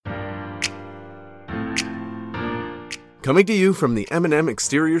Coming to you from the M&M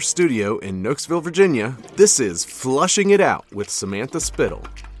Exterior Studio in Nooksville, Virginia, this is Flushing It Out with Samantha Spittle,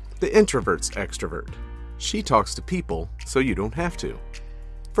 the introvert's extrovert. She talks to people so you don't have to.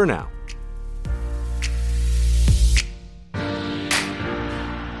 For now.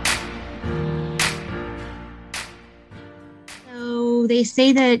 So they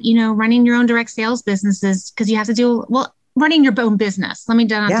say that, running your own direct sales businesses, because you have to do, running your own business. Let me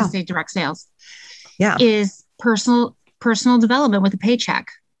not say direct sales. Yeah. Is personal development with a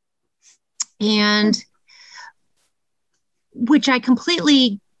paycheck. And which I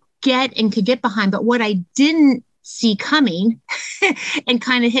completely get and could get behind. But what I didn't see coming and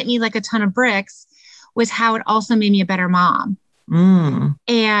kind of hit me like a ton of bricks was how it also made me a better mom.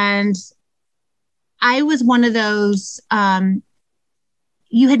 And I was one of those,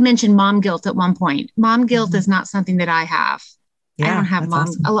 you had mentioned mom guilt at one point. Mom guilt is not something that I have. Yeah, I don't have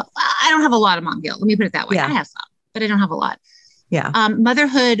I don't have a lot of mom guilt. Let me put it that way. Yeah. I have some, but I don't have a lot. Yeah.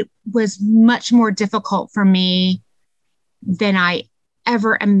 Motherhood was much more difficult for me than I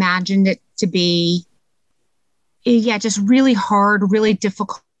ever imagined it to be. Yeah, just really hard, really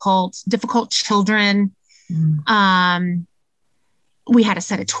difficult children. We had a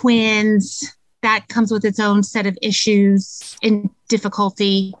set of twins. That comes with its own set of issues and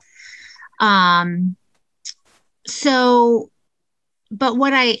difficulty. So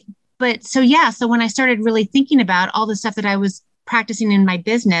when I started really thinking about all the stuff that I was practicing in my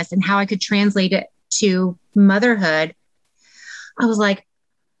business and how I could translate it to motherhood, I was like,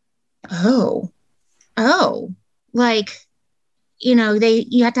 you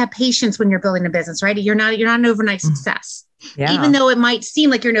have to have patience when you're building a business, right? You're not an overnight success. Yeah. Even though it might seem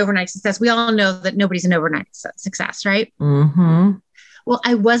like you're an overnight success, we all know that nobody's an overnight success, right? Mm-hmm. Well,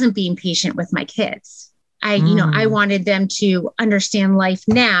 I wasn't being patient with my kids. I wanted them to understand life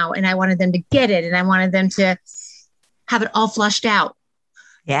now, and I wanted them to get it, and I wanted them to have it all flushed out.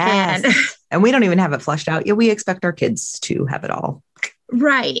 Yes. And we don't even have it flushed out. Yeah, we expect our kids to have it all.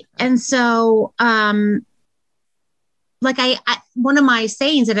 Right. And so, one of my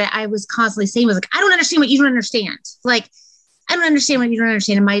sayings that I was constantly saying was like, I don't understand what you don't understand. Like, I don't understand what you don't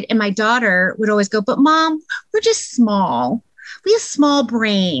understand. And my daughter would always go, but Mom, we're just small. We have small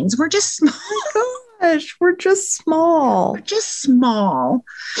brains. We're just small. Gosh, we're just small. We're just small.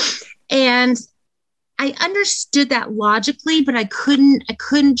 And I understood that logically, but I couldn't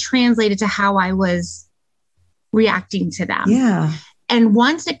translate it to how I was reacting to them. Yeah. And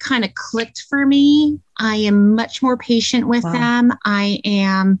once it kind of clicked for me, I am much more patient with them. I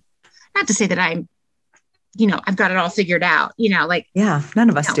am, not to say that I'm, I've got it all figured out, Yeah, none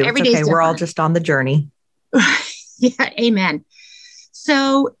of us do. It's okay. We're all just on the journey. Yeah. Amen.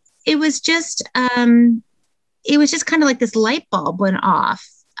 So it was just kind of like this light bulb went off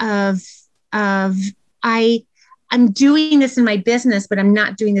of I'm doing this in my business, but I'm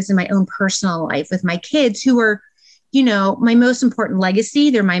not doing this in my own personal life with my kids who are, my most important legacy.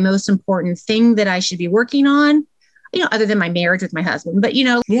 They're my most important thing that I should be working on, other than my marriage with my husband, but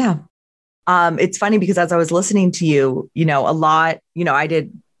Yeah. It's funny because as I was listening to you, a lot, I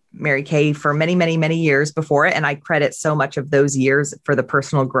did Mary Kay for many, many, many years before it. And I credit so much of those years for the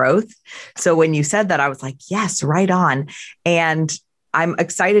personal growth. So when you said that, I was like, yes, right on. And I'm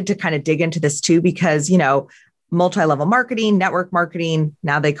excited to kind of dig into this too, because, multi-level marketing, network marketing,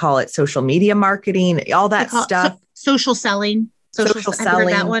 now they call it social media marketing, all that stuff. Social selling. Social selling.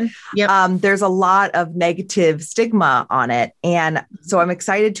 That one. Yep. There's a lot of negative stigma on it. And so I'm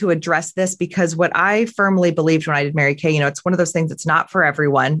excited to address this because what I firmly believed when I did Mary Kay, it's one of those things that's not for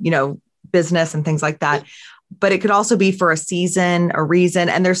everyone, business and things like that, but it could also be for a season, a reason.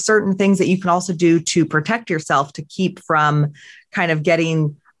 And there's certain things that you can also do to protect yourself to keep from kind of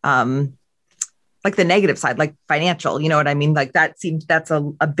getting, like the negative side, like financial, you know what I mean? Like that's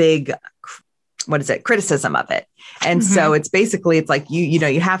a big, criticism of it. And so it's like,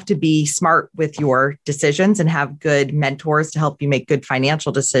 you have to be smart with your decisions and have good mentors to help you make good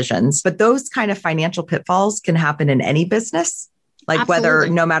financial decisions. But those kind of financial pitfalls can happen in any business, like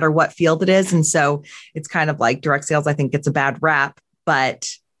Absolutely. no matter what field it is. And so it's kind of like direct sales, I think gets a bad rap, but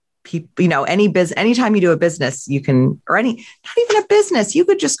people, anytime you do a business, you can, not even a business, you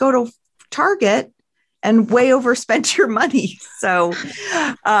could just go to Target and way overspent your money. So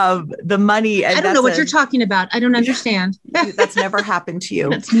the money. And I don't know what you're talking about. I don't understand. That's never happened to you.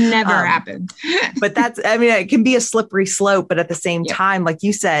 That's never happened. But it can be a slippery slope. But at the same time, like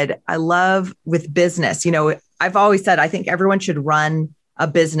you said, I love with business, I've always said, I think everyone should run a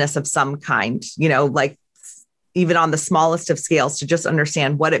business of some kind, like even on the smallest of scales to just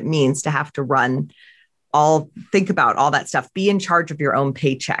understand what it means to have to think about all that stuff, be in charge of your own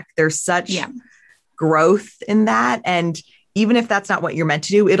paycheck. There's such growth in that. And even if that's not what you're meant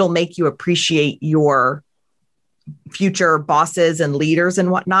to do, it'll make you appreciate your future bosses and leaders and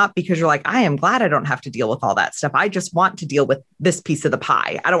whatnot, because you're like, I am glad I don't have to deal with all that stuff. I just want to deal with this piece of the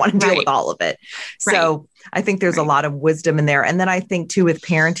pie. I don't want to deal with all of it. So I think there's a lot of wisdom in there. And then I think too, with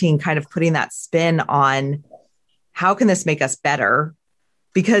parenting, kind of putting that spin on how can this make us better?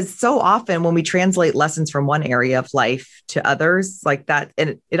 Because so often when we translate lessons from one area of life to others like that,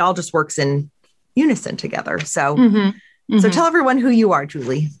 and it all just works in unison together. So, so tell everyone who you are,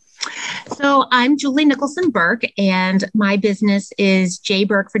 Julie. So I'm Julie Nicholson Burke, and my business is J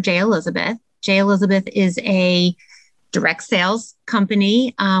Burke for J Elizabeth. J Elizabeth is a direct sales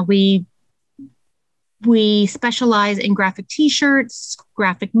company. We specialize in graphic t-shirts,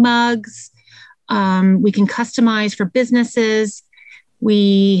 graphic mugs. We can customize for businesses.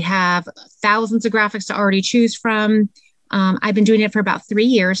 We have thousands of graphics to already choose from. I've been doing it for about 3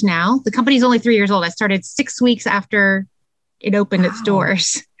 years now. The company's only 3 years old. I started 6 weeks after it opened its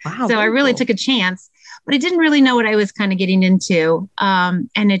doors. Wow, so I really took a chance, but I didn't really know what I was kind of getting into. And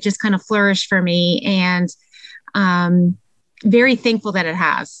it just kind of flourished for me, and very thankful that it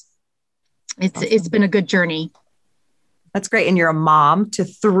has. It's been a good journey. That's great. And you're a mom to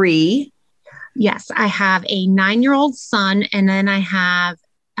 3. Yes, I have a 9-year-old son, and then I have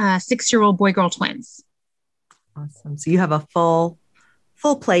 6-year-old boy-girl twins. Awesome. So you have a full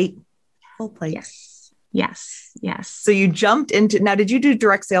plate. Full plate. Yes. So you jumped into, now, did you do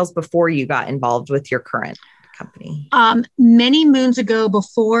direct sales before you got involved with your current company? Many moons ago,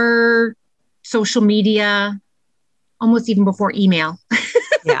 before social media, almost even before email.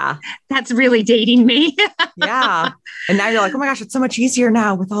 Yeah. That's really dating me. Yeah. And now you're like, oh my gosh, it's so much easier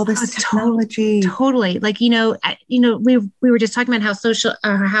now with all this technology. Totally. Like, we were just talking about how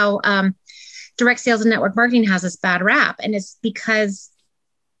direct sales and network marketing has this bad rap. And it's because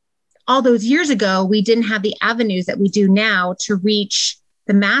all those years ago, we didn't have the avenues that we do now to reach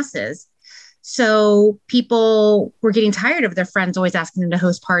the masses. So people were getting tired of their friends always asking them to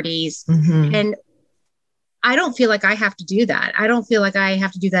host parties. And I don't feel like I have to do that. I don't feel like I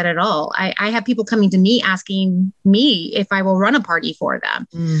have to do that at all. I have people coming to me asking me if I will run a party for them,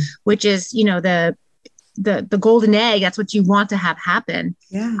 which is, the golden egg. That's what you want to have happen.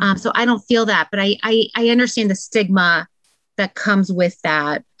 Yeah. So I don't feel that, but I understand the stigma that comes with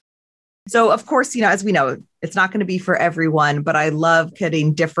that. So of course, as we know, it's not going to be for everyone, but I love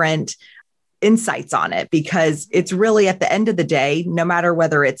getting different insights on it, because it's really, at the end of the day, no matter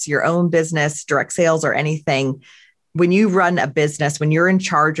whether it's your own business, direct sales, or anything, when you run a business, when you're in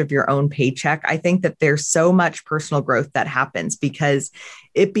charge of your own paycheck, I think that there's so much personal growth that happens, because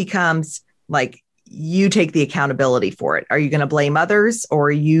it becomes like, you take the accountability for it. Are you going to blame others, or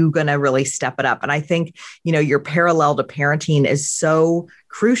are you going to really step it up? And I think, your parallel to parenting is so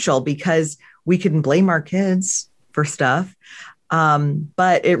crucial, because we can blame our kids for stuff.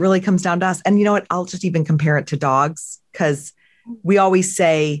 But it really comes down to us. And you know what? I'll just even compare it to dogs, because we always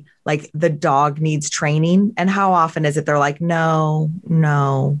say, like, the dog needs training. And how often is it they're like, no,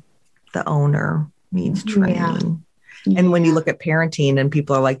 the owner needs training. Yeah. And when you look at parenting and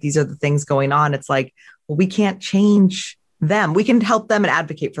people are like, these are the things going on, it's like, well, we can't change them. We can help them and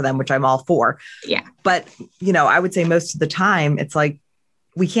advocate for them, which I'm all for. Yeah. But, I would say most of the time it's like,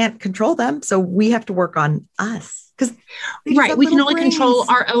 we can't control them. So we have to work on us. Because we can only control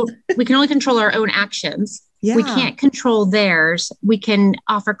our own actions. Yeah. We can't control theirs. We can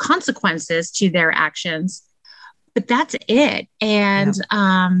offer consequences to their actions, but that's it. And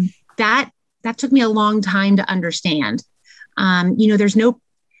that took me a long time to understand. You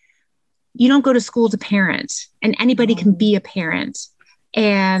don't go to school to parent, and anybody can be a parent.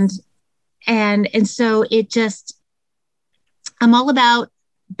 And so I'm all about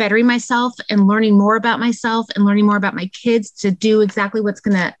bettering myself and learning more about myself and learning more about my kids to do exactly what's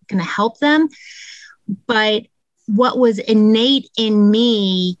going to help them. But what was innate in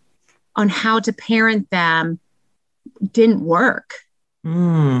me on how to parent them didn't work.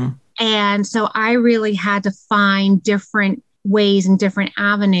 And so I really had to find different ways and different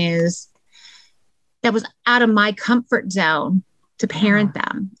avenues that was out of my comfort zone to parent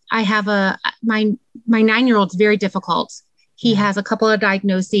them. I have my 9-year-old's very difficult. He has a couple of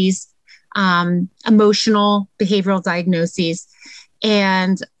diagnoses, emotional, behavioral diagnoses.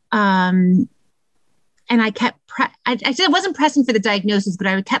 And I kept, I wasn't pressing for the diagnosis, but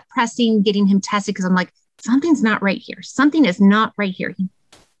I kept pressing, getting him tested, because I'm like, something's not right here. Something is not right here.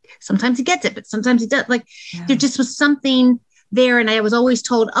 Sometimes he gets it, but sometimes he does. There just was something there. And I was always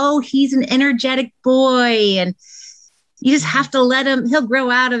told, oh, he's an energetic boy, and you just have to let him, he'll grow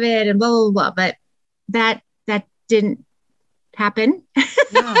out of it, and blah, blah, blah. But that didn't happen.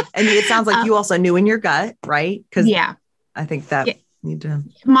 Yeah. And it sounds like you also knew in your gut, right? Because yeah, I think that need to.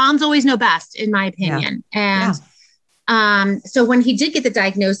 Moms always know best, in my opinion. Yeah. And so when he did get the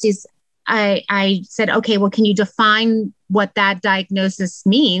diagnosis, I said, okay, well, can you define what that diagnosis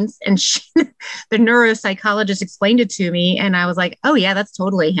means? And the neuropsychologist explained it to me. And I was like, oh yeah, that's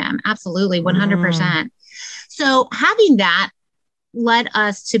totally him. Absolutely. 100%. So having that led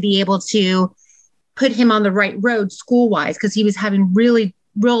us to be able to put him on the right road school-wise, because he was having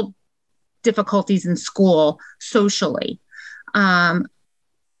real difficulties in school socially. But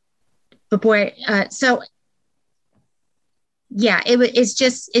boy, so yeah, it's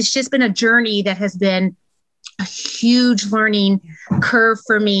just been a journey that has been a huge learning curve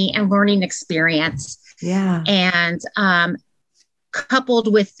for me and learning experience. Yeah. And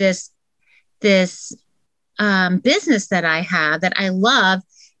coupled with this business that I have that I love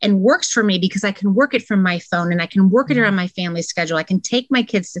and works for me because I can work it from my phone and I can work it around my family schedule. I can take my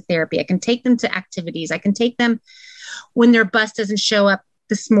kids to therapy. I can take them to activities. I can take them when their bus doesn't show up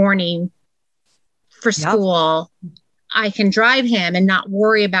this morning for school. I can drive him and not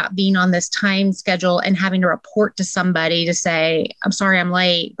worry about being on this time schedule and having to report to somebody to say, I'm sorry, I'm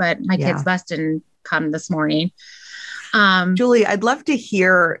late, but my kid's bus didn't come this morning. Julie, I'd love to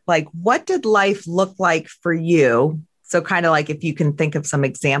hear, like, what did life look like for you? So kind of like, if you can think of some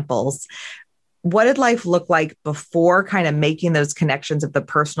examples, what did life look like before kind of making those connections of the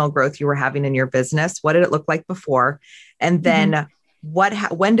personal growth you were having in your business? What did it look like before? And then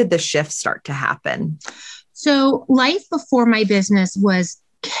when did the shift start to happen? So life before my business was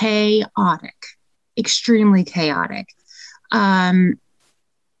chaotic, extremely chaotic. And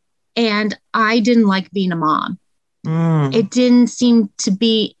I didn't like being a mom. It didn't seem to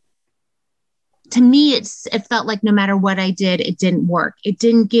be, to me, it felt like no matter what I did, it didn't work. It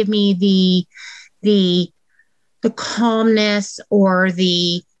didn't give me the calmness or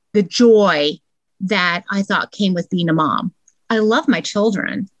the joy that I thought came with being a mom. I love my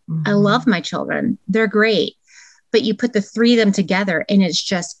children. I love my children. They're great. But you put the three of them together and it's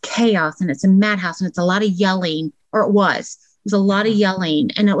just chaos and it's a madhouse and it's a lot of yelling, or it was a lot of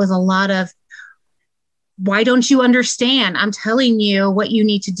yelling. And it was a lot of, why don't you understand? I'm telling you what you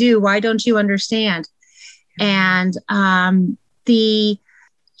need to do. Why don't you understand? And the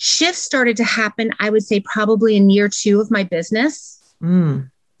shift started to happen, I would say probably in year 2 of my business,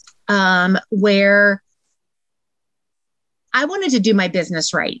 where I wanted to do my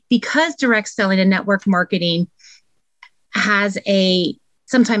business right, because direct selling and network marketing has a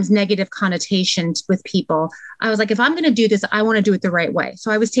sometimes negative connotations with people. I was like, if I'm going to do this, I want to do it the right way.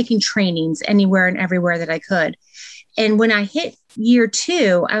 So I was taking trainings anywhere and everywhere that I could. And when I hit year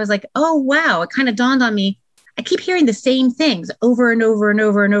 2, I was like, oh, wow. It kind of dawned on me. I keep hearing the same things over and over and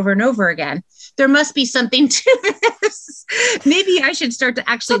over and over and over again. There must be something to this. Maybe I should start to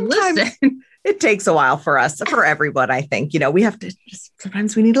actually listen. It takes a while for us, for everyone, I think. We have to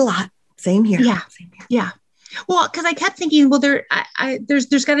sometimes we need a lot. Same here. Yeah. Same here. Yeah. Well, because I kept thinking, well,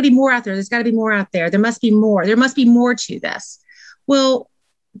 there's got to be more out there. There's got to be more out there. There must be more. There must be more to this. Well,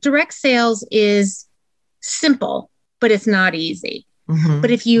 direct sales is simple, but it's not easy.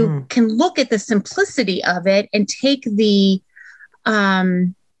 But if you can look at the simplicity of it and take the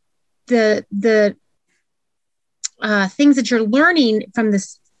things that you're learning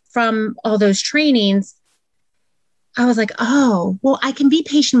from all those trainings, I was like, oh, well, I can be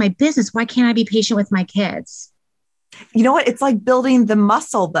patient in my business. Why can't I be patient with my kids? You know what? It's like building the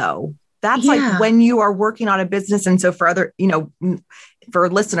muscle, though. That's like when you are working on a business. And so for other, for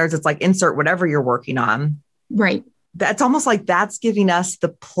listeners, it's like insert whatever you're working on. Right. That's almost like that's giving us the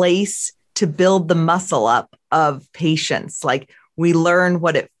place to build the muscle up of patience. Like we learn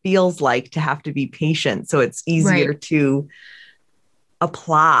what it feels like to have to be patient. So it's easier to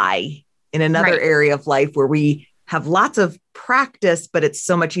apply in another area of life where we have lots of practice, but it's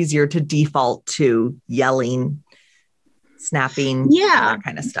so much easier to default to yelling, snapping, that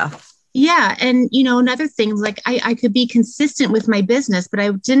kind of stuff. Yeah. And, another thing, like I could be consistent with my business, but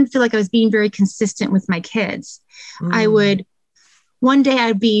I didn't feel like I was being very consistent with my kids. One day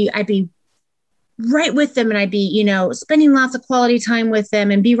I'd be right with them and I'd be, spending lots of quality time with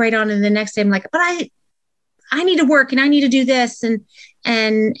them and be right on. And the next day I'm like, but I need to work and I need to do this.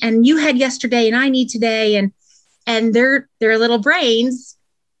 And you had yesterday and I need today. And their little brains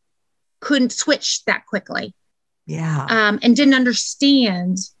couldn't switch that quickly. Yeah. And didn't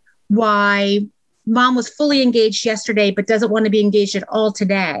understand why mom was fully engaged yesterday, but doesn't want to be engaged at all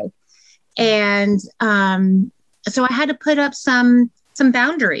today. And so I had to put up some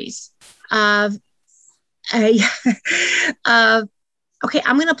boundaries of, okay, I'm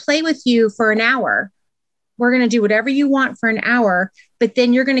going to play with you for an hour, we're going to do whatever you want for an hour, but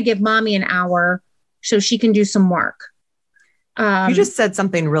then you're going to give mommy an hour so she can do some work. You just said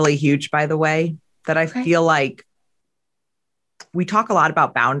something really huge, by the way, that I feel like we talk a lot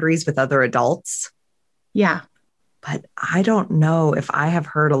about boundaries with other adults. Yeah. But I don't know if I have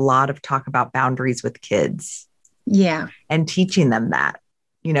heard a lot of talk about boundaries with kids. Yeah. And teaching them that,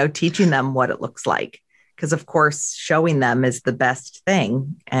 teaching them what it looks like. Because of course, showing them is the best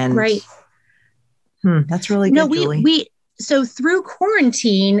thing. And that's really good, Julie. So through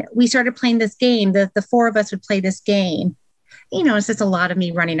quarantine, we started playing this game. The four of us would play this game. It's just a lot of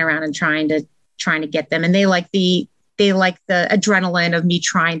me running around and trying to get them. And they like the adrenaline of me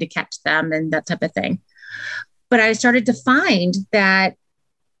trying to catch them and that type of thing. But I started to find that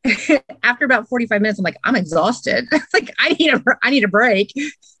after about 45 minutes, I'm like, I'm exhausted. Like I need a break.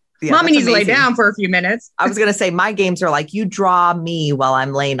 Yeah, mommy needs to lay down for a few minutes. I was going to say my games are like, you draw me while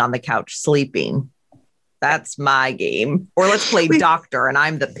I'm laying on the couch sleeping. That's my game. Or let's play doctor and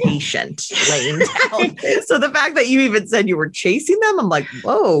I'm the patient laying down. So the fact that you even said you were chasing them, I'm like,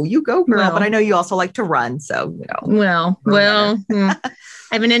 whoa, you go, girl. Well, but I know you also like to run. So, I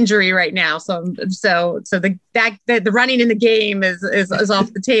have an injury right now. So the running in the game is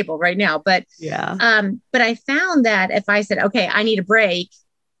off the table right now. But but I found that if I said, okay, I need a break,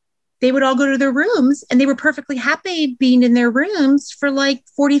 they would all go to their rooms and they were perfectly happy being in their rooms for like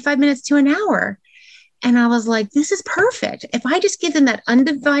 45 minutes to an hour. And I was like, this is perfect. If I just give them that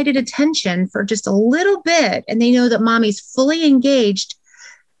undivided attention for just a little bit and they know that mommy's fully engaged,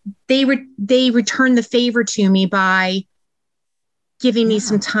 they return the favor to me by giving me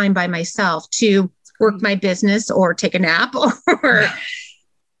some time by myself to work my business or take a nap or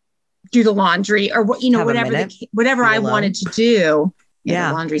do the laundry or whatever I wanted to do. Yeah.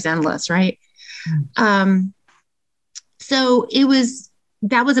 The laundry's endless, right? So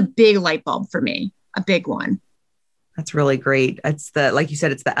that was a big light bulb for me. A big one. That's really great. It's like you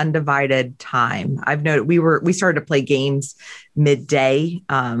said, it's the undivided time. I've noted we started to play games midday.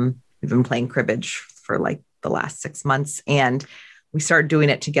 We've been playing cribbage for like the last 6 months and we started doing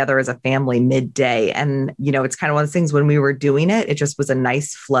it together as a family midday. And, it's kind of one of those things when we were doing it, it just was a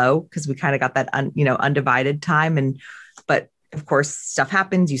nice flow because we kind of got that, undivided time. But of course stuff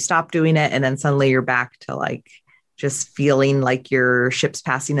happens, you stop doing it. And then suddenly you're back to like, just feeling like your ship's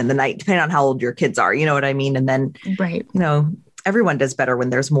passing in the night, depending on how old your kids are, you know what I mean? And then, everyone does better when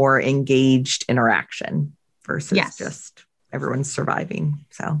there's more engaged interaction versus just everyone's surviving.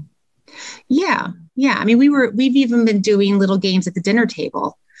 So. Yeah. Yeah. I mean, we've even been doing little games at the dinner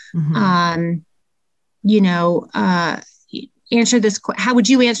table. Mm-hmm. Answer this. How would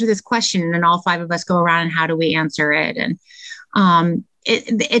you answer this question? And then all five of us go around and how do we answer it? And,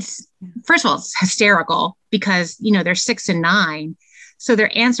 it's first of all, it's hysterical because, they're 6 and 9. So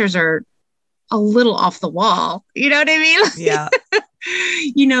their answers are a little off the wall. You know what I mean? Yeah.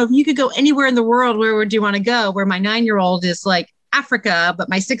 If you could go anywhere in the world, where would you want to go? Where my 9-year-old is like Africa, but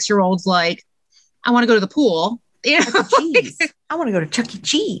my 6-year-old's like, I want to go to the pool. I want to go to Chuck E.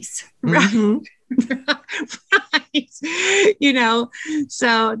 Cheese. Mm-hmm. Right.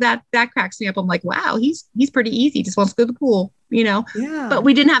 So that cracks me up. I'm like, wow, he's pretty easy. Just wants to go to the pool, but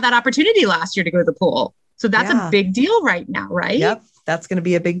we didn't have that opportunity last year to go to the pool. So that's a big deal right now. Right. Yep. That's going to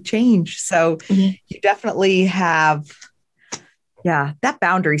be a big change. So you definitely have, that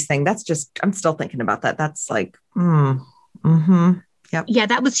boundaries thing. That's just, I'm still thinking about that. That's like, Yep. Yeah,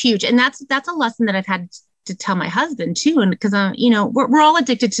 that was huge. And that's a lesson that I've had to tell my husband too. And because we're all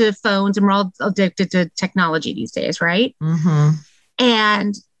addicted to phones and we're all addicted to technology these days. Right. Mm-hmm.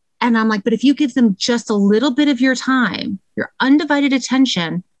 And I'm like, but if you give them just a little bit of your time, your undivided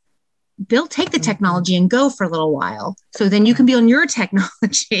attention, they'll take the technology and go for a little while. So then you can be on your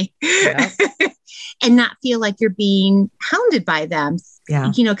technology and not feel like you're being hounded by them.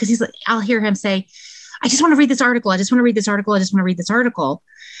 Yeah. Cause he's like, I'll hear him say, I just want to read this article. I just want to read this article. I just want to read this article.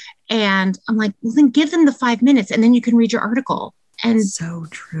 And I'm like, well, then give them the 5 minutes and then you can read your article. And so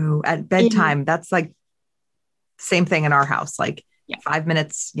true. At bedtime, that's like same thing in our house. Like 5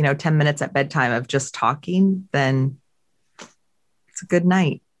 minutes, 10 minutes at bedtime of just talking, then it's a good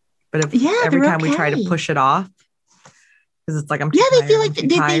night. But if every time we try to push it off, because it's like, I'm too tired, they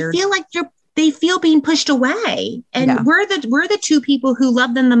feel like they feel being pushed away. And we're the two people who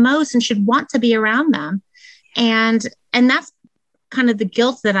love them the most and should want to be around them. And that's kind of the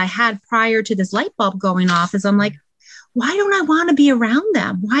guilt that I had prior to this light bulb going off is I'm like, why don't I want to be around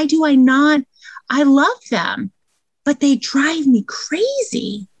them? Why do I not? I love them, but they drive me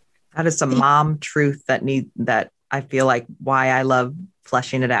crazy. That is some mom truth that I feel like why I love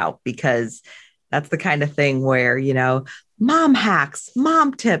fleshing it out, because that's the kind of thing where, mom hacks,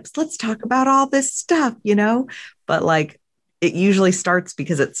 mom tips. Let's talk about all this stuff, but like, it usually starts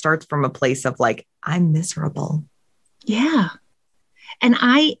because it starts from a place of like, I'm miserable. Yeah. And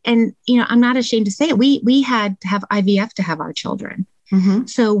I'm not ashamed to say it. We had to have IVF to have our children. Mm-hmm.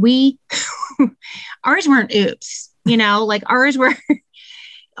 So ours weren't oops, like ours were,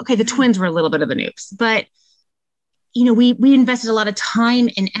 okay. The twins were a little bit of an oops, but we invested a lot of time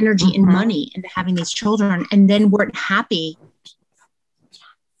and energy and money into having these children, and then weren't happy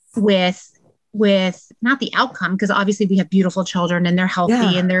with not the outcome, because obviously we have beautiful children and they're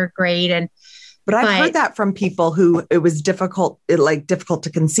healthy and they're great. But I've heard that from people who it was difficult to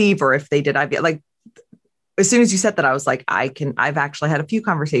conceive, or if they did IVF, like as soon as you said that, I was like, I've actually had a few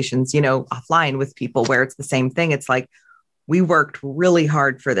conversations, offline with people where it's the same thing. It's like, we worked really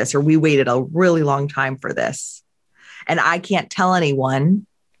hard for this, or we waited a really long time for this. And I can't tell anyone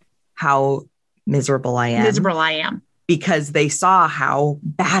how miserable I am. Because they saw how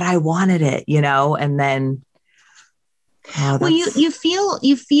bad I wanted it, and then. Well, you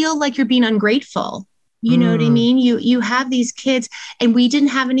feel like you're being ungrateful. You know what I mean? You have these kids, and we didn't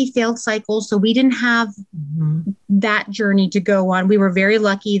have any failed cycles. So we didn't have that journey to go on. We were very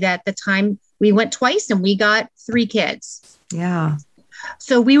lucky that the time we went twice and we got 3 kids. Yeah.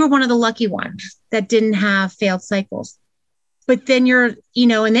 So we were one of the lucky ones that didn't have failed cycles. But then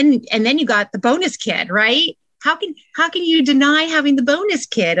and then you got the bonus kid, right? How can you deny having the bonus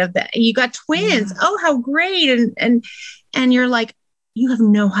kid of that? You got twins. Yeah. Oh, how great. And you're like, you have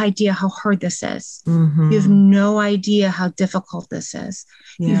no idea how hard this is. Mm-hmm. You have no idea how difficult this is.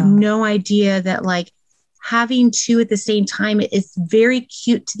 Yeah. You have no idea that like having 2 at the same time is very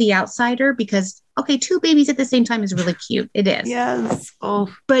cute to the outsider, because, okay, 2 babies at the same time is really cute. It is. Yes. Oh.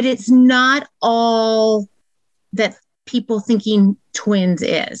 But it's not all that people thinking twins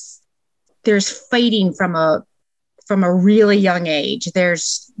is. There's fighting from a really young age.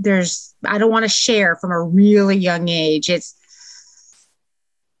 There's I don't want to share from a really young age. It's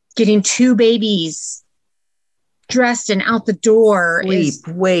getting 2 babies dressed and out the door.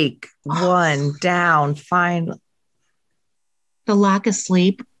 Wake, one down, fine. The lack of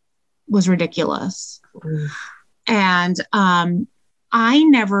sleep was ridiculous. And I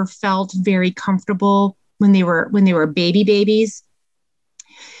never felt very comfortable when they were babies,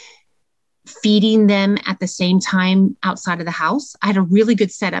 feeding them at the same time outside of the house. I had a really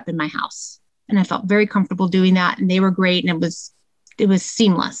good setup in my house, and I felt very comfortable doing that. And they were great. And it was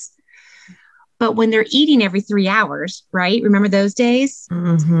seamless. But when they're eating every 3 hours, right? Remember those days?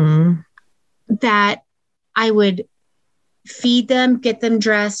 Mm-hmm. That I would feed them, get them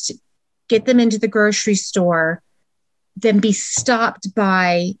dressed, get them into the grocery store, then be stopped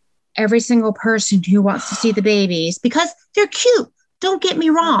by every single person who wants to see the babies, because they're cute. Don't get me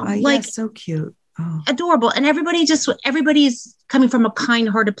wrong. Like, so cute. Oh. Adorable. And everybody's coming from a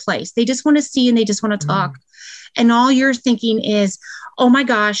kind-hearted place. They just want to see and they just want to talk. And all you're thinking is, oh my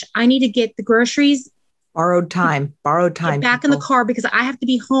gosh, I need to get the groceries. Borrowed time. Get back in the car because I have to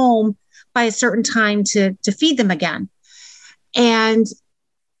be home by a certain time to feed them again. And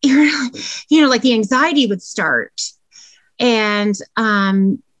like the anxiety would start. And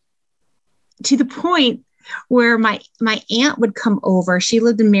to the point where my aunt would come over. She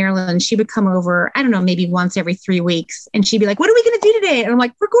lived in Maryland. She would come over, I don't know, maybe once every 3 weeks. And she'd be like, what are we going to do today? And I'm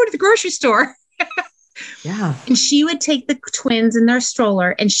like, we're going to the grocery store. Yeah. And she would take the twins in their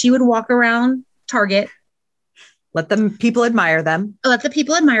stroller and she would walk around Target. Let the people admire them. While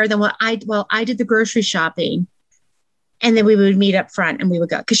I did the grocery shopping. And then we would meet up front and we would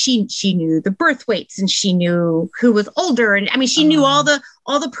go, because she knew the birth weights and she knew who was older. And I mean, she knew all the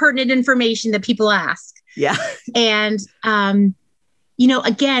pertinent information that people ask. Yeah. And,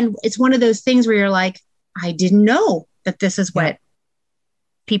 again, it's one of those things where you're like, I didn't know that this is what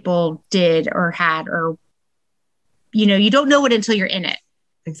people did or had, or, you don't know it until you're in it.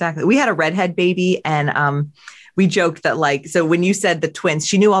 Exactly. We had a redhead baby and we joked that so when you said the twins,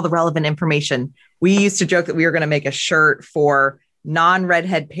 she knew all the relevant information. We used to joke that we were going to make a shirt for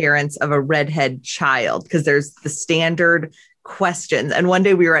non-redhead parents of a redhead child, because there's the standard questions. And one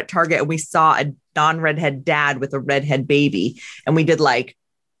day we were at Target and we saw a non-redhead dad with a redhead baby. And we did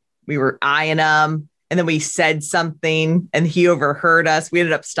we were eyeing them. And then we said something and he overheard us. We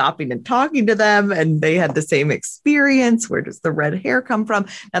ended up stopping and talking to them and they had the same experience. Where does the red hair come from?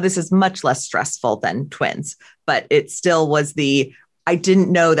 Now, this is much less stressful than twins, but it still was I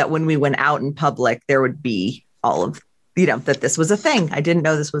didn't know that when we went out in public, there would be all of, that this was a thing. I didn't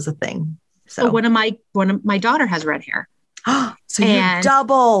know this was a thing. So one of my daughter has red hair. So you're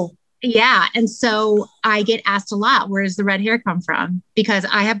double. Yeah. And so I get asked a lot, where does the red hair come from? Because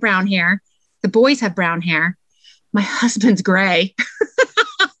I have brown hair. The boys have brown hair. my husband's gray,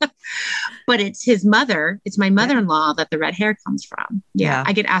 but it's his mother. It's my mother-in-law that the red hair comes from. Yeah.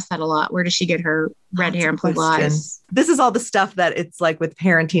 I get asked that a lot. Where does she get her red hair and blue eyes? This is all the stuff that it's like with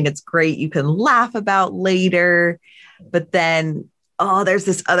parenting. It's great. You can laugh about later, but then, there's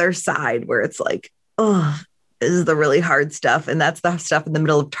this other side where it's like, this is the really hard stuff. And that's the stuff in the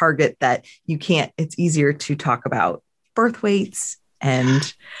middle of Target that you can't, it's easier to talk about birth weights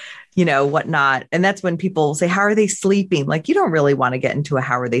and, whatnot. And that's when people say, how are they sleeping? Like, you don't really want to get into a,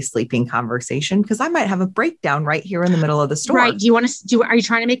 how are they sleeping conversation? Cause I might have a breakdown right here in the middle of the store. Right. Are you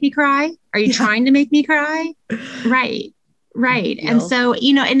trying to make me cry? Are you trying to make me cry? Right. Right. And so,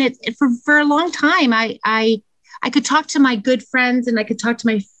 and for a long time, I could talk to my good friends and I could talk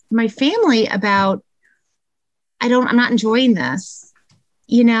to my family about, I'm not enjoying this,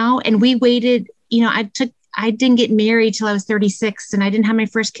 and we waited, I didn't get married till I was 36 and I didn't have my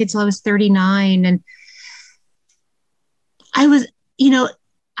first kid till I was 39. And I was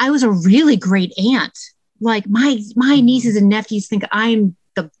a really great aunt. Like my nieces and nephews think I'm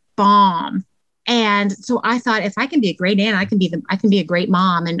the bomb. And so I thought, if I can be a great aunt, I can be a great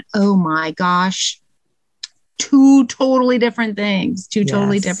mom. And oh my gosh, two totally different things.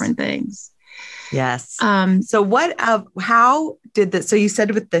 Yes. So how did that? So you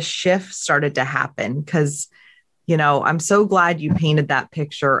said with the shift started to happen, because, I'm so glad you painted that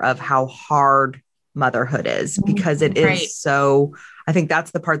picture of how hard motherhood is, because it is so, I think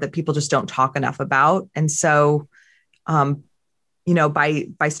that's the part that people just don't talk enough about. And so, by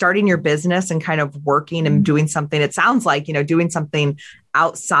starting your business and kind of working and doing something, it sounds like, doing something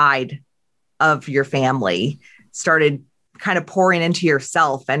outside of your family, started kind of pouring into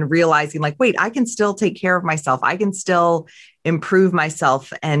yourself and realizing like, wait, I can still take care of myself. I can still improve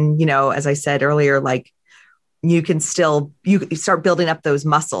myself. And, as I said earlier, like you start building up those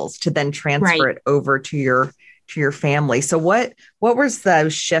muscles to then transfer it over to your family. So what was the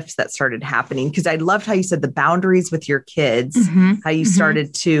shifts that started happening? Because I loved how you said the boundaries with your kids, how you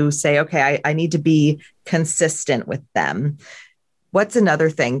started to say, okay, I need to be consistent with them. What's another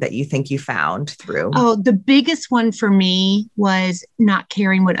thing that you think you found through? Oh, the biggest one for me was not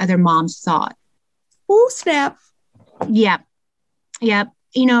caring what other moms thought. Oh, snap. Yep.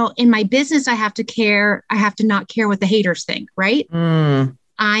 In my business, I have to not care what the haters think, right? I'm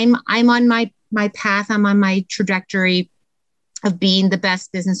on my path. I'm on my trajectory of being the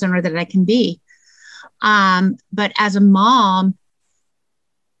best business owner that I can be. But as a mom,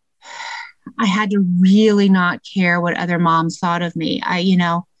 I had to really not care what other moms thought of me.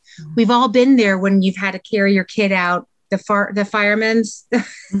 We've all been there when you've had to carry your kid out the fireman's,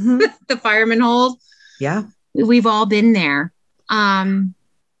 the fireman hold. Yeah. We've all been there. I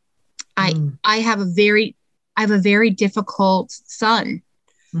have a very difficult son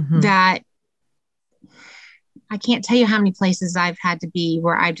that I can't tell you how many places I've had to be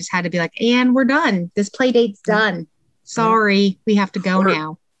where I just had to be like, and we're done. This play date's done. Sorry, we have to go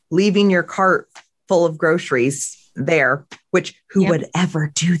now. Leaving your cart full of groceries there, which who would ever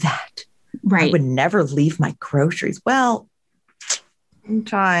do that? Right. I would never leave my groceries. Well,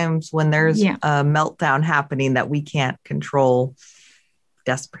 sometimes when there's a meltdown happening that we can't control,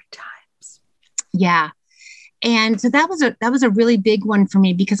 desperate times. Yeah. And so that was a really big one for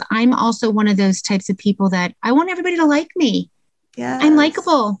me, because I'm also one of those types of people that I want everybody to like me. Yeah. I'm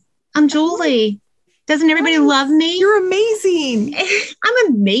likable. I'm Julie. Doesn't everybody love me? You're amazing.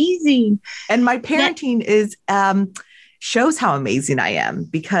 I'm amazing. And my parenting shows how amazing I am,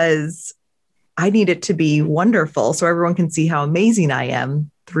 because I need it to be wonderful so everyone can see how amazing I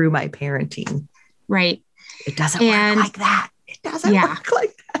am through my parenting. Right. It doesn't work like that. It doesn't work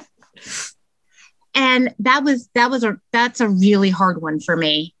like that. And that's a really hard one for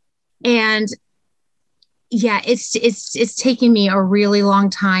me. And it's taken me a really long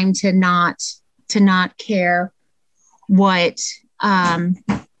time to not care what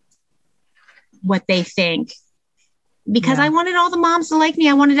they think, because I wanted all the moms to like me.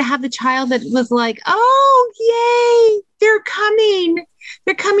 I wanted to have the child that was like, oh, yay, they're coming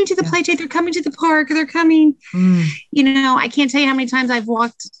to the play date. They're coming to the park. They're coming. I can't tell you how many times I've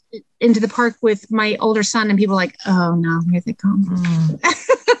walked into the park with my older son and people are like, oh no, here they come.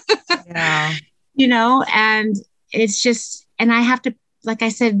 And it's just, and I have to, like I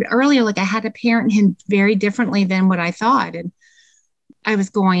said earlier, like I had to parent him very differently than what I thought and I was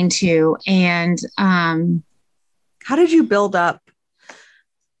going to. And how did you build up?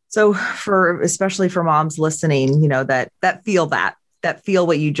 So especially for moms listening, that feel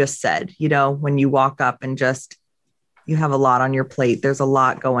what you just said, when you walk up and just, you have a lot on your plate. There's a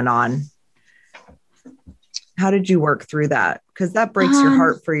lot going on. How did you work through that? Because that breaks your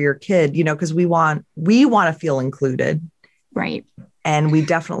heart for your kid, you know, because we want to feel included. Right. And we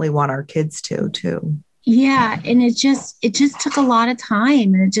definitely want our kids to too. Yeah. And it just took a lot of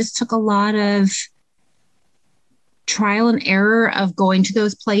time, and it just took a lot of trial and error of going to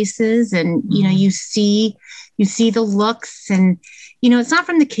those places. And, you know, you see the looks, and, you know, it's not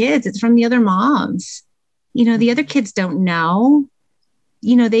from the kids, it's from the other moms. You know, the other kids don't know,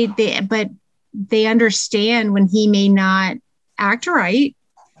 you know, but they understand when he may not act right.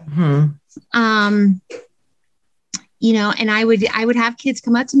 You know, and I would have kids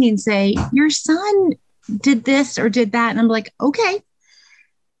come up to me and say, your son did this or did that. And I'm like, okay.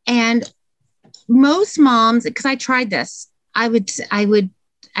 And most moms, because I tried this, I would say,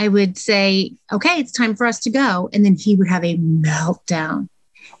 okay, it's time for us to go. And then he would have a meltdown.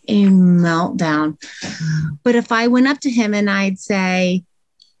 But if I went up to him and I'd say,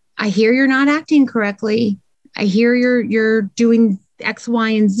 I hear you're not acting correctly. I hear you're doing X, Y,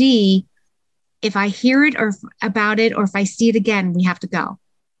 and Z. If I hear it or about it, or if I see it again, we have to go.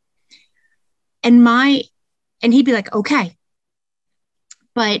 And he'd be like, okay.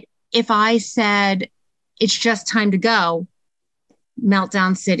 But if I said, it's just time to go,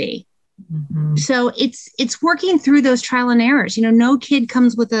 meltdown city. So it's working through those trial and errors. You know, no kid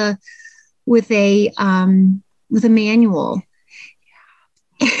comes with a manual.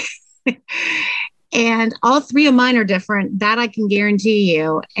 And all three of mine are different. That I can guarantee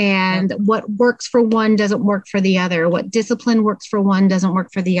you. And what works for one doesn't work for the other. What discipline works for one doesn't work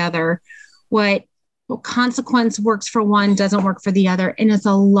for the other. What consequence works for one doesn't work for the other. And it's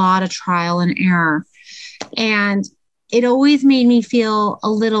a lot of trial and error. And it always made me feel a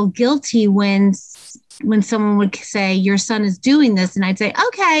little guilty when someone would say, your son is doing this. And I'd say,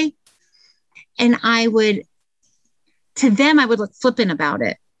 okay. And I would look flippant about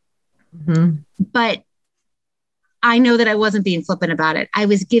it. But I know that I wasn't being flippant about it. I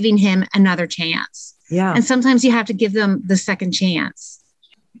was giving him another chance. Yeah. And sometimes you have to give them the second chance.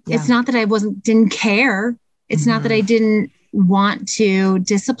 Yeah. It's not that I didn't care. It's not that I didn't want to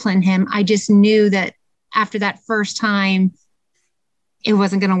discipline him. I just knew that after that first time, it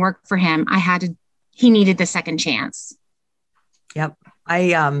wasn't going to work for him. He needed the second chance. Yep.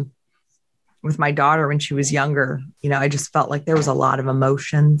 With my daughter, when she was younger, you know, I just felt like there was a lot of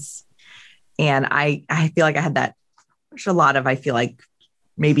emotions. And I feel like I had that, there's a lot of, I feel like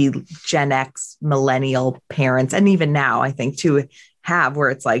maybe Gen X millennial parents, and even now I think too, have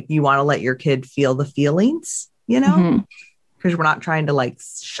where it's like, you want to let your kid feel the feelings, you know, because we're not trying to like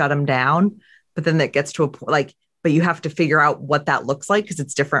shut them down, but then that gets to a point like, but you have to figure out what that looks like, because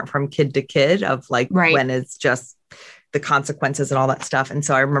it's different from kid to kid of like when it's just the consequences and all that stuff. And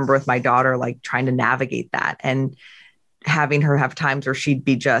so I remember with my daughter, like trying to navigate that and having her have times where she'd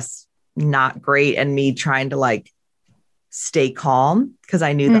be just not great, and me trying to like stay calm, because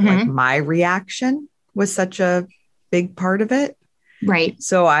I knew that like my reaction was such a big part of it. Right.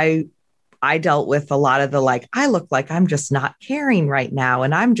 So I dealt with a lot of the, like, I look like I'm just not caring right now,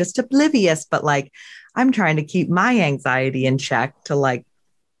 and I'm just oblivious, but like, I'm trying to keep my anxiety in check to like,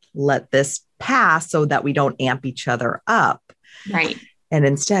 let this pass so that we don't amp each other up. Right. And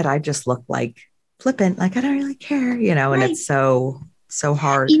instead I just look like flippant, like I don't really care, you know, and it's so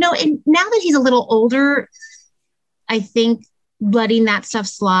hard. You know, and now that he's a little older, I think letting that stuff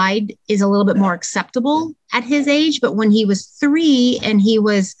slide is a little bit more acceptable at his age. But when he was 3 and he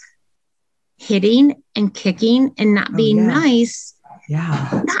was hitting and kicking and not being nice. Yeah.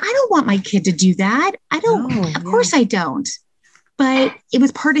 I don't want my kid to do that. I don't, of course I don't, but it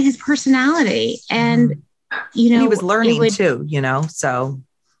was part of his personality. And, you know, and he was learning too, you know, so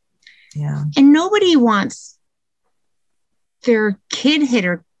yeah. And nobody wants their kid hit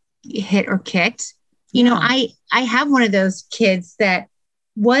or kicked. You know, I have one of those kids that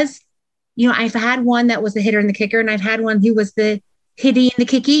was, you know, I've had one that was the hitter and the kicker, and I've had one who was the hitty and the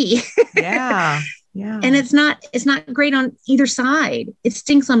kicky. Yeah. Yeah. And it's not great on either side. It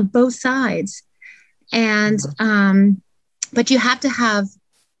stinks on both sides. And, but you have to have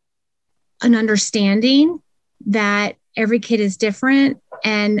an understanding that every kid is different,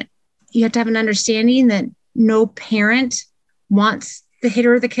 and you have to have an understanding that no parent wants the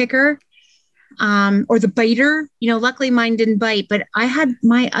hitter or the kicker, or the biter. You know, luckily mine didn't bite, but I had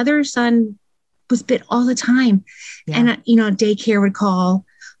my other son was bit all the time. Yeah. And, you know, daycare would call,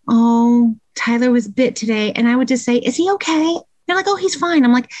 oh, Tyler was bit today. And I would just say, is he okay? They're like, oh, he's fine.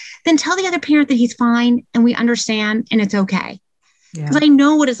 I'm like, then tell the other parent that he's fine and we understand and it's okay. Because I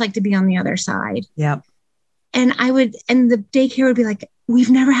know what it's like to be on the other side. Yep. And the daycare would be like, we've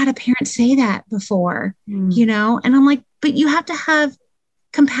never had a parent say that before, you know? And I'm like, but you have to have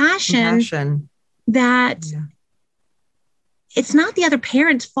compassion that it's not the other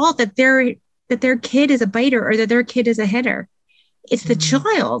parent's fault that their kid is a biter or that their kid is a hitter. It's the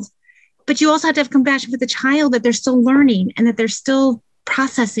child. But you also have to have compassion for the child, that they're still learning and that they're still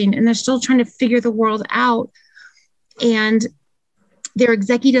processing and they're still trying to figure the world out. And their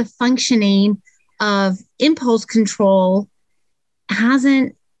executive functioning of impulse control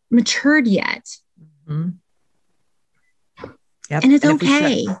hasn't matured yet. Mm-hmm. Yep. And it's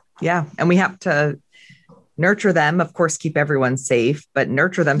okay. And we have to nurture them, of course, keep everyone safe, but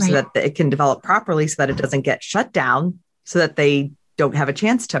nurture them so that it can develop properly, so that it doesn't get shut down, so that they don't have a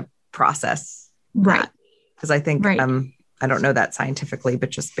chance to process. Right. Because I think, I don't know that scientifically, but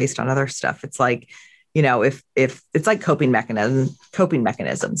just based on other stuff, it's like, you know, if it's like coping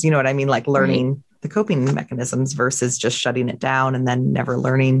mechanisms, you know what I mean? Like learning the coping mechanisms versus just shutting it down and then never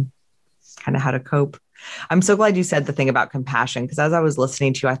learning kind of how to cope. I'm so glad you said the thing about compassion, because as I was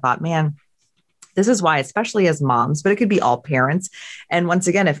listening to you, I thought, man, this is why, especially as moms, but it could be all parents. And once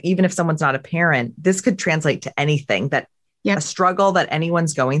again, even if someone's not a parent, this could translate to anything that a struggle that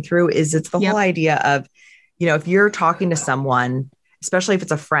anyone's going through is. It's the whole idea of, you know, if you're talking to someone, especially if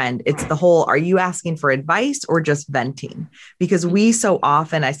it's a friend, it's the whole, are you asking for advice or just venting? Because we so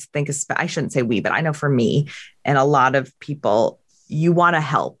often, I think, I shouldn't say we, but I know for me and a lot of people, you want to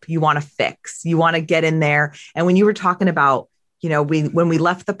help, you want to fix, you want to get in there. And when you were talking about, you know, when we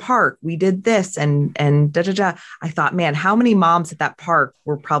left the park, we did this and I thought, man, how many moms at that park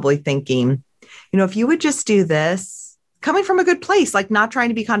were probably thinking, you know, if you would just do this, coming from a good place, like not trying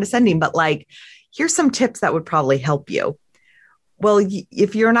to be condescending, but like, here's some tips that would probably help you. Well,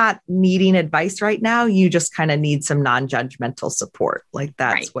 if you're not needing advice right now, you just kind of need some non-judgmental support. Like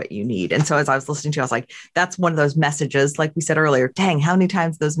that's what you need. And so as I was listening to you, I was like, that's one of those messages, like we said earlier, dang, how many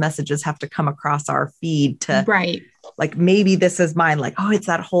times those messages have to come across our feed to like, maybe this is mine. Like, oh, it's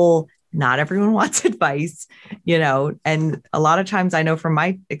that whole, not everyone wants advice, you know? And a lot of times I know from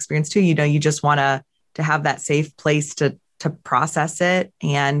my experience too, you know, you just want to have that safe place to process it.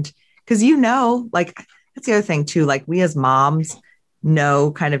 And cause you know, like that's the other thing too, like we as moms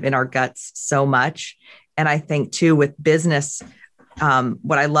know kind of in our guts so much. And I think too, with business,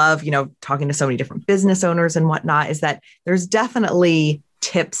 what I love, you know, talking to so many different business owners and whatnot, is that there's definitely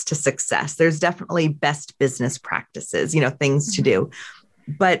tips to success. There's definitely best business practices, you know, things to do,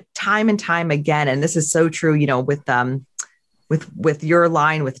 but time and time again, and this is so true, you know, with your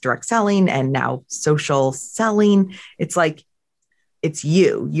line with direct selling and now social selling, it's like, it's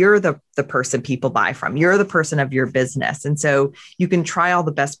you're the person people buy from, you're the person of your business. And so you can try all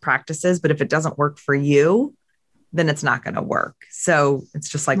the best practices, but if it doesn't work for you, then it's not going to work. So it's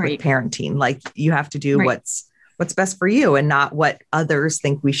just like with parenting, like you have to do what's best for you and not what others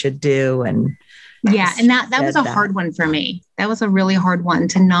think we should do. And and that was a hard one for me. That was a really hard one,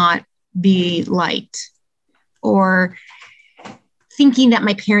 to not be liked or thinking that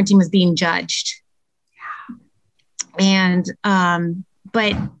my parenting was being judged. And,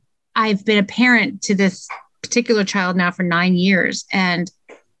 but I've been a parent to this particular child now for 9 years, and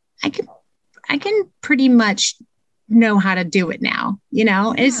I can pretty much know how to do it now, you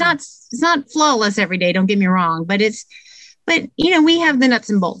know, and it's not flawless every day. Don't get me wrong, but you know, we have the nuts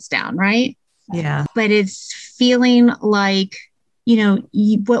and bolts down, right? Yeah. But it's feeling like, you know,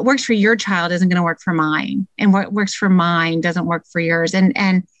 what works for your child isn't going to work for mine, and what works for mine doesn't work for yours. And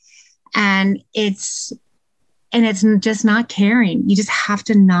it's just not caring. You just have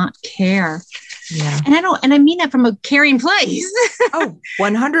to not care. Yeah. And I mean that from a caring place. Oh,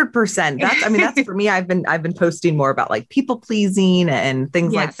 100%. That's for me. I've been posting more about like people pleasing and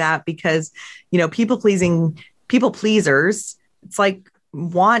things like that, because, you know, people pleasers, it's like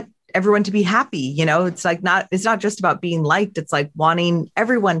want everyone to be happy. You know, it's not just about being liked. It's like wanting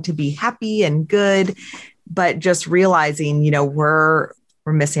everyone to be happy and good, but just realizing, you know, we're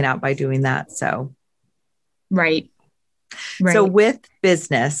missing out by doing that. So. Right. So with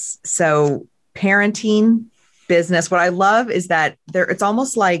business, so parenting, business, what I love is that it's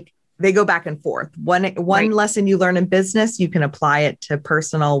almost like they go back and forth. One lesson you learn in business, you can apply it to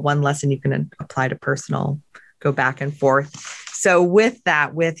personal. One lesson you can apply to personal, go back and forth. So with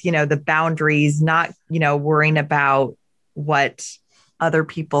that, you know, the boundaries, not, you know, worrying about what other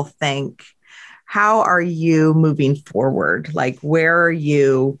people think, how are you moving forward? Like, where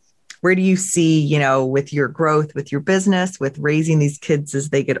do you see, you know, with your growth, with your business, with raising these kids as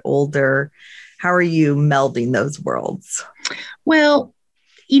they get older, how are you melding those worlds? Well,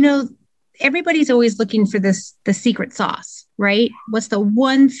 you know, everybody's always looking for the secret sauce, right? What's the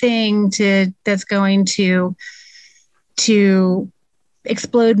one thing that's going to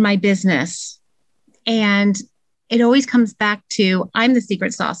explode my business? And it always comes back to, I'm the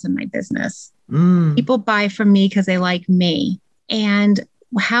secret sauce in my business. People buy from me because they like me. And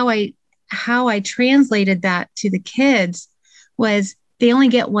how I translated that to the kids was they only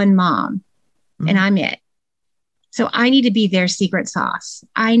get one mom and I'm it. So I need to be their secret sauce.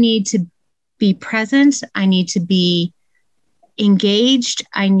 I need to be present. I need to be engaged.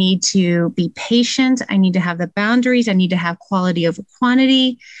 I need to be patient. I need to have the boundaries. I need to have quality over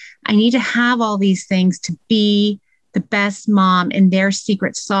quantity. I need to have all these things to be the best mom in their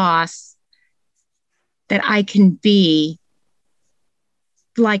secret sauce that I can be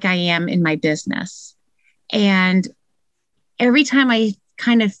like I am in my business. And every time I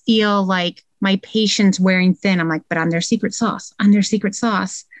kind of feel like my patient's wearing thin, I'm like, but I'm their secret sauce. I'm their secret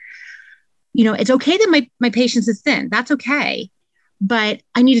sauce. You know, it's okay that my patience is thin. That's okay. But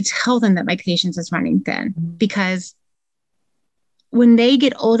I need to tell them that my patience is running thin, because when they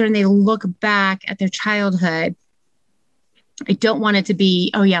get older and they look back at their childhood, I don't want it to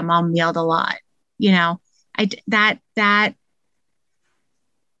be, oh yeah, mom yelled a lot. You know, that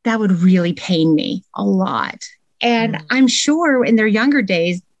would really pain me a lot. And I'm sure in their younger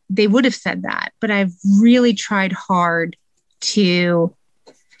days, they would have said that, but I've really tried hard to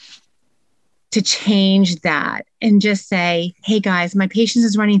change that and just say, hey guys, my patience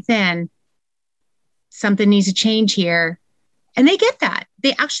is running thin. Something needs to change here. And they get that.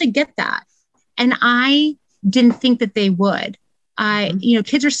 They actually get that. And I didn't think that they would. You know,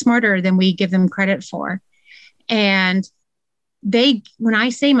 kids are smarter than we give them credit for. And when I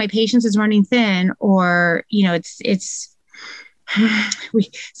say my patience is running thin, or, you know, it's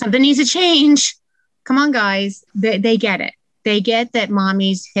something needs to change. Come on, guys. They get it. They get that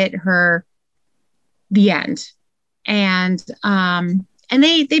mommy's hit the end, and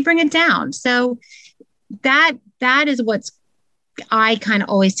they bring it down. So that is what's, I kind of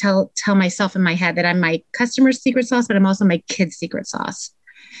always tell myself in my head that I'm my customer's secret sauce, but I'm also my kid's secret sauce.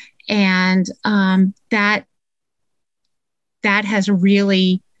 And that has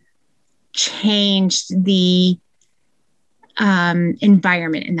really changed the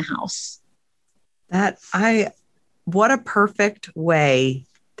environment in the house. What a perfect way,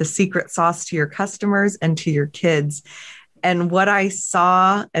 the secret sauce to your customers and to your kids. And what I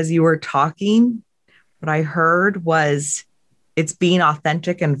saw as you were talking, what I heard was it's being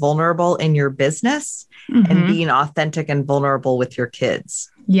authentic and vulnerable in your business and being authentic and vulnerable with your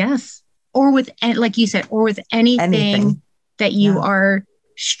kids. Yes. Or with, like you said, or with anything that you are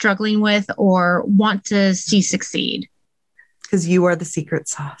struggling with or want to see succeed. Because you are the secret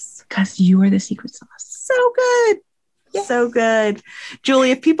sauce. Because you are the secret sauce. So good. Yes. So good.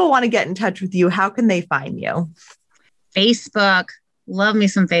 Julie, if people want to get in touch with you, how can they find you? Facebook. Love me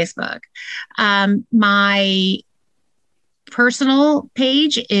some Facebook. My personal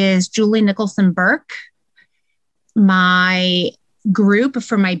page is Julie Nicholson Burke. My group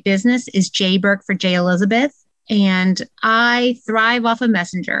for my business is J Burke for J Elizabeth. And I thrive off of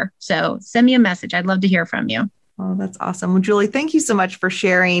Messenger. So send me a message. I'd love to hear from you. Oh, that's awesome. Well, Julie, thank you so much for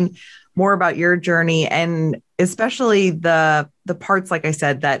sharing more about your journey, and especially the parts, like I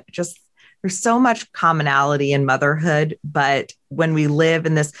said, that just there's so much commonality in motherhood, but when we live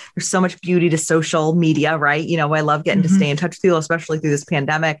in this, there's so much beauty to social media, right? You know, I love getting to stay in touch with people, especially through this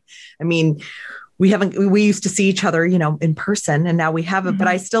pandemic. I mean, we used to see each other, you know, in person, and now we haven't, but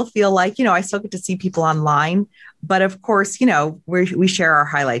I still feel like, you know, I still get to see people online. But of course, you know, we share our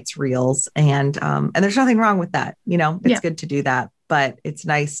highlights reels, and there's nothing wrong with that. You know, it's good to do that, but it's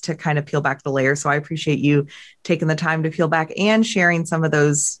nice to kind of peel back the layers. So I appreciate you taking the time to peel back and sharing some of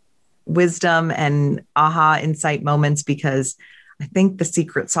those wisdom and aha insight moments, because I think the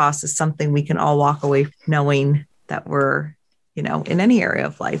secret sauce is something we can all walk away knowing that we're, you know, in any area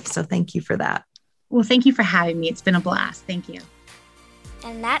of life. So thank you for that. Well, thank you for having me. It's been a blast. Thank you.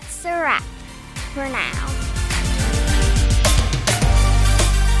 And that's a wrap for now.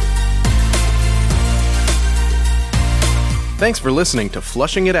 Thanks for listening to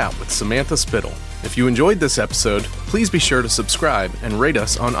Flushing It Out with Samantha Spittle. If you enjoyed this episode, please be sure to subscribe and rate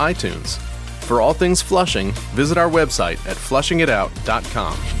us on iTunes. For all things Flushing, visit our website at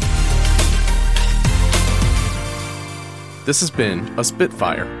flushingitout.com. This has been a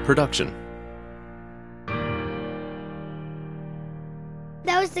Spitfire production.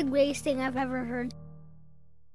 That was the greatest thing I've ever heard.